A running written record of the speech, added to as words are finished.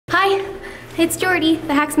It's Jordie,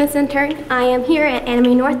 the Hacksmith's intern. I am here at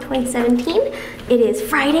Anime North 2017. It is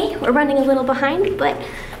Friday. We're running a little behind, but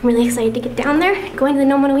I'm really excited to get down there, going to the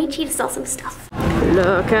Nomonoichi to sell some stuff.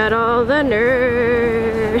 Look at all the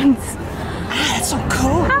nerds. Ah, that's so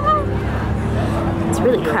cool. It's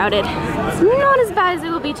really crowded. It's not as bad as it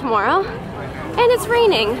will be tomorrow. And it's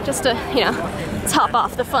raining, just to, top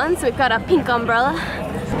off the fun. So we've got a pink umbrella.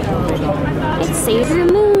 It's Sailor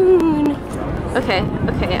Moon. Okay,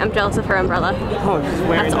 I'm jealous of her umbrella.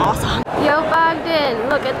 That's awesome. Yo, Bogdan,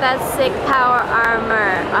 look at that sick power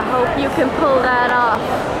armor. I hope you can pull that off.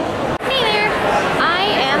 Hey there, I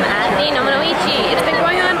am at the Nomonoichi. It's been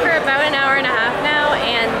going on for about an hour and a half now,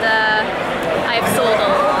 and I've sold a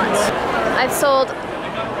lot. I've sold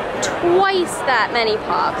twice that many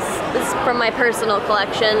pops. This is from my personal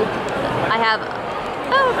collection. I have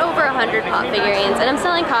about over 100 pop figurines, and I'm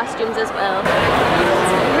selling costumes as well.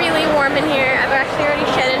 It's really warm in here. I've actually already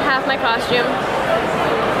shedded half my costume.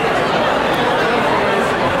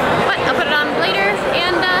 But I'll put it on later,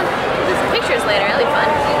 and do some pictures later. It'll be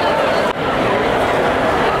fun.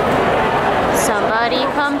 Somebody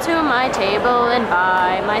come to my table and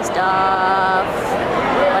buy my stuff.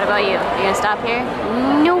 What about you? You gonna stop here?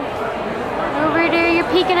 Nope. Over there,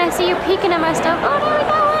 you're peeking. I see you're peeking at my stuff. Oh, there we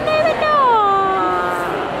go. There we go.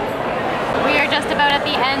 We are just about at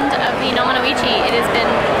the end of the Nomonoichi. It has been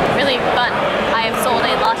really fun. I have sold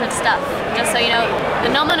a lot of stuff. Just so you know,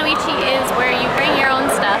 the Nomonoichi is where you bring your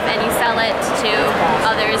own stuff and you sell it to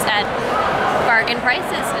others at bargain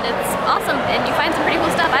prices, and it's awesome. And you find some pretty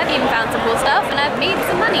cool stuff. I've even found some cool stuff, and I've made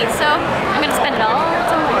some money. So I'm gonna spend it all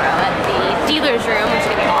tomorrow at the dealer's room, which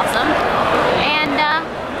is gonna be awesome. And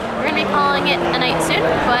we're gonna be calling it a night soon,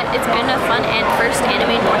 but it's been a fun and first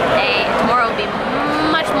Anime North day. Tomorrow will be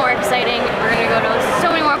much more exciting. We're gonna go to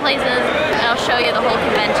so many more places, and I'll show you the whole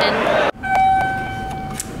convention.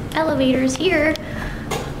 Elevators here.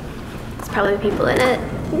 There's probably people in it.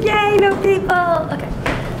 Yay, no people! Okay.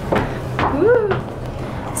 Woo.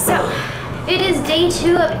 So, it is day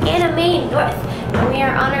 2 of Anime North, and we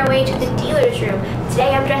are on our way to the dealer's room.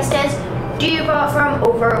 Today I'm dressed as d.va from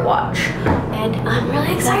Overwatch, and I'm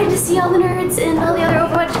really excited to see all the nerds and all the other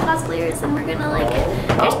Overwatch cosplayers, and we're gonna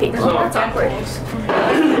there's people, that's awkward.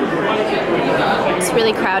 It's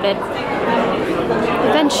really crowded.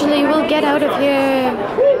 Eventually we'll get out of here.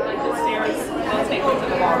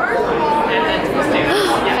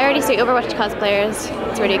 I already see Overwatch cosplayers.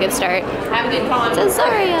 It's already a good start. It's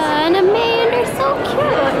Azaria and Amanda are so cute.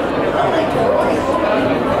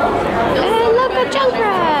 And look at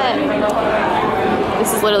Junkrat.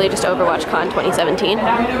 This is literally just Overwatch Con 2017.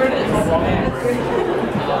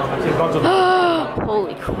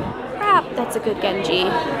 Holy crap, that's a good Genji.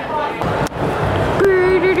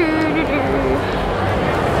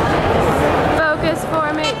 Focus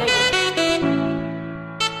for me.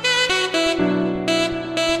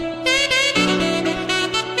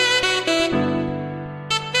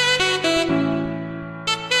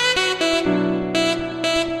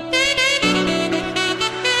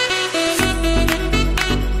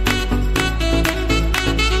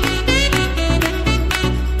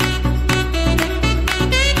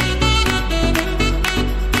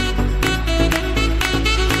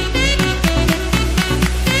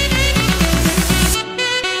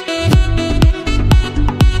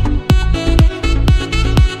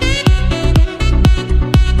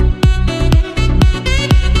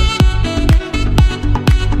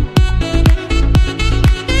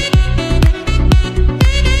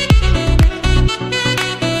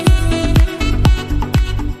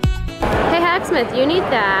 You need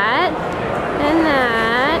that, and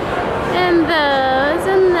that, and those,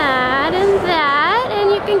 and that, and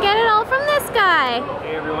you can get it all from this guy.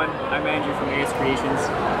 Hey everyone, I'm Andrew from AS Creations.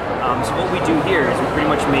 So what we do here is we pretty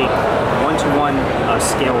much make one-to-one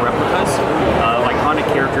scale replicas, like iconic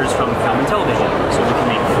characters from film and television. So we can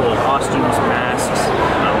make full costumes, masks,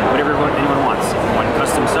 whatever anyone wants. If you want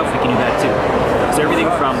custom stuff, we can do that too. So everything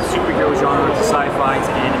from superhero genre to sci-fi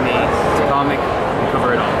to anime to comic, we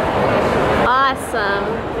cover it all. Awesome.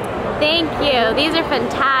 Thank you. These are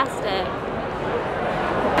fantastic.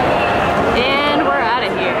 And we're out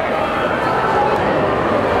of here.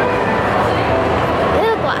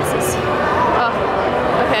 Little glasses. Oh,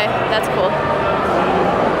 okay. That's cool.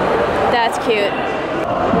 That's cute.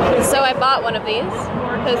 So I bought one of these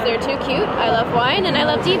because they're too cute. I love wine and I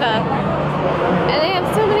love d.va. And they have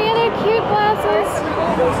so many other cute glasses.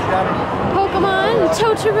 Pokemon,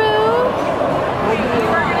 Totoro,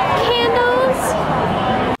 candles.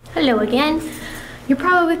 Hello again. You're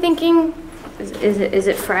probably thinking, is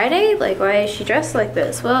it Friday? Like, why is she dressed like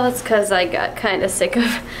this? Well, it's because I got kind of sick of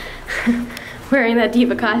wearing that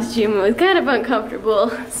d.va costume was kind of uncomfortable,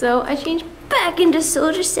 so I changed back into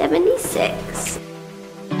Soldier 76.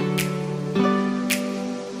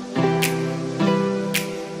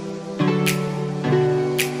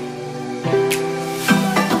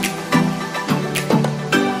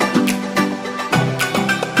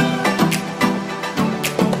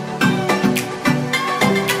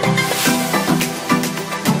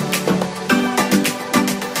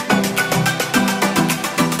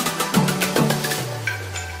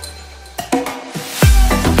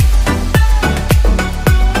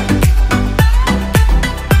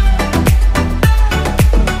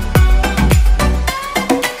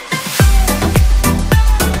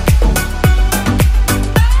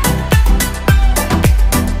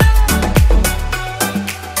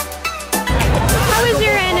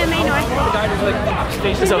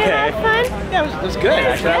 It's okay. Fun? Yeah, it was good.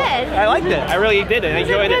 Actually, I liked it. I really did it. I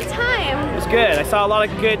enjoyed it. It was a good time. It was good. I saw a lot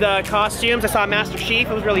of good costumes. I saw Master Chief.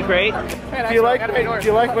 It was really great. Do you like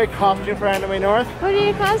my costume for Anime North? What are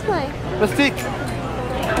you cosplay? Mystique.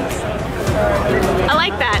 I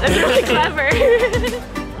like that. That's really clever.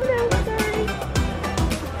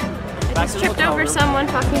 I just tripped over someone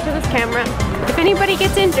talking to this camera. If anybody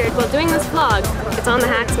gets injured while doing this vlog, it's on the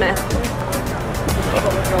Hacksmith.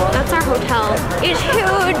 That's our hotel. It's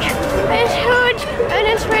huge! It's huge! And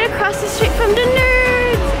it's right across the street from the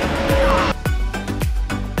nerds!